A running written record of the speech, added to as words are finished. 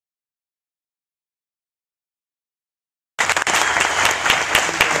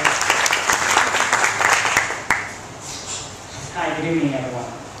Good evening, everyone.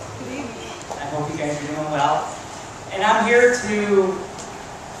 Good evening. I hope you guys are doing well. And I'm here to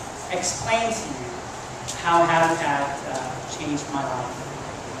explain to you how Habitat changed my life.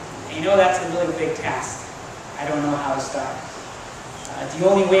 And you know that's a really big task. I don't know how to start. The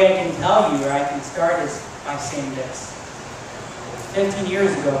only way I can tell you, or I can start, is by saying this. 15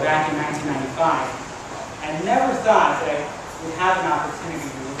 years ago, back in 1995, I never thought that I would have an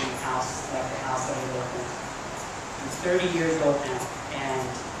opportunity to live in a house like the house that I live in. I'm 30 years old now, and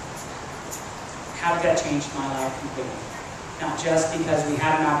Habitat changed my life completely. Not just because we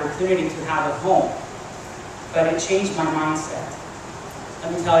had an opportunity to have a home, but it changed my mindset.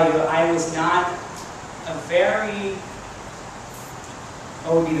 Let me tell you, I was not a very,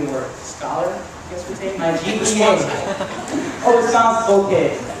 what would be the word, scholar? I guess we'd say. My GPA, responsible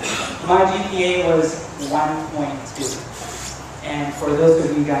kid. My GPA was 1.2. And for those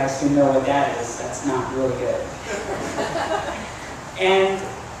of you guys who know what that is, that's not really good. And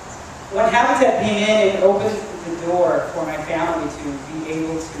when Habitat came in and opened the door for my family to be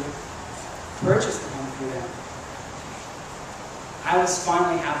able to purchase the home through them, I was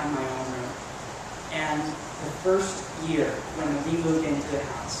finally having my own room. And the first year when we moved into the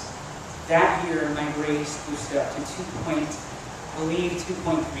house, that year my grades boosted up to 2.3,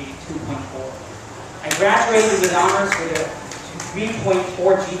 2.4. I graduated with honors with a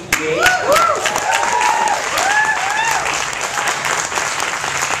 3.4 GPA.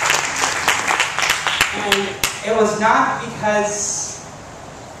 And it was not because,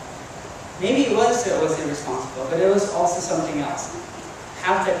 maybe it was irresponsible, but it was also something else.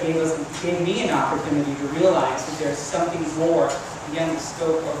 Habitat gave me an opportunity to realize that there's something more beyond the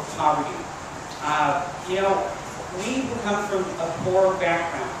scope of poverty. We who come from a poor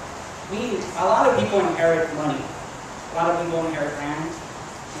background, a lot of people inherit money, a lot of people inherit land,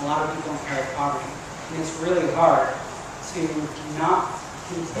 and a lot of people inherit poverty. And it's really hard to not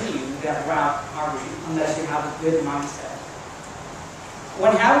continue that route of poverty unless you have a good mindset.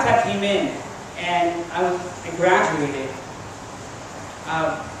 When Habitat came in and I graduated,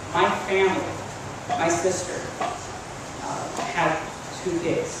 my family, my sister, had 2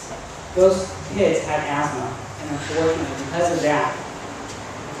 kids. Those kids had asthma, and unfortunately, because of that,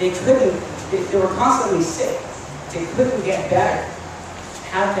 they were constantly sick. They couldn't get better.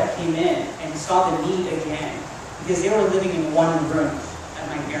 Habitat came in and saw the need again, because they were living in one room at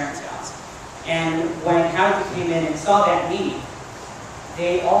my parents' house. And when Habitat came in and saw that need,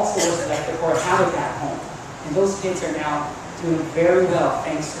 they also were selected for a Habitat home. And those kids are now doing very well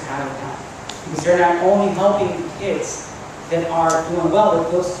thanks to Habitat. Because they're not only helping the kids that are doing well,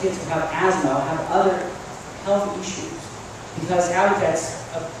 but those kids who have asthma, have other health issues. Because Habitat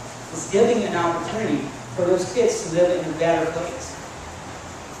is giving an opportunity for those kids to live in a better place.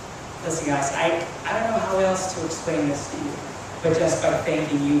 Listen guys, I don't know how else to explain this to you, but just by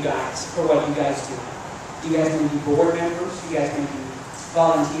thanking you guys for what you guys do. You guys may be board members, you guys may be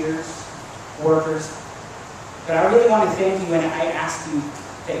volunteers, workers, but I really want to thank you, and I ask you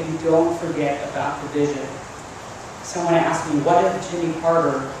that you don't forget about the vision. Someone asked me, what if Jimmy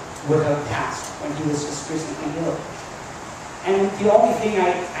Carter would have passed when he was just recently ill? And the only thing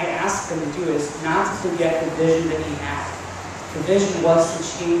I asked them to do is not to forget the vision that he had. The vision was to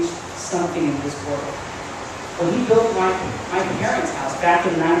change something in this world. When he built my parents' house back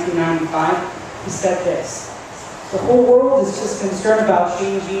in 1995, he said this: the whole world is just concerned about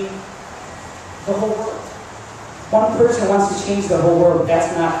changing the whole world. One person wants to change the whole world,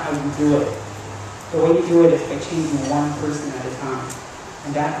 that's not how you do it. The way you do it is by changing one person at a time.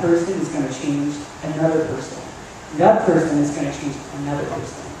 And that person is going to change another person. And that person is going to change another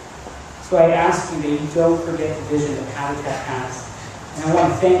person. So I ask you that you don't forget the vision that Habitat has. And I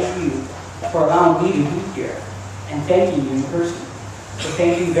want to thank you for allowing me to be here and thanking you in person. So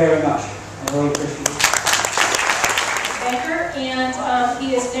thank you very much. I really appreciate it. Banker, and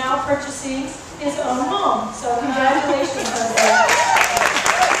he is now purchasing his own home. So congratulations on that.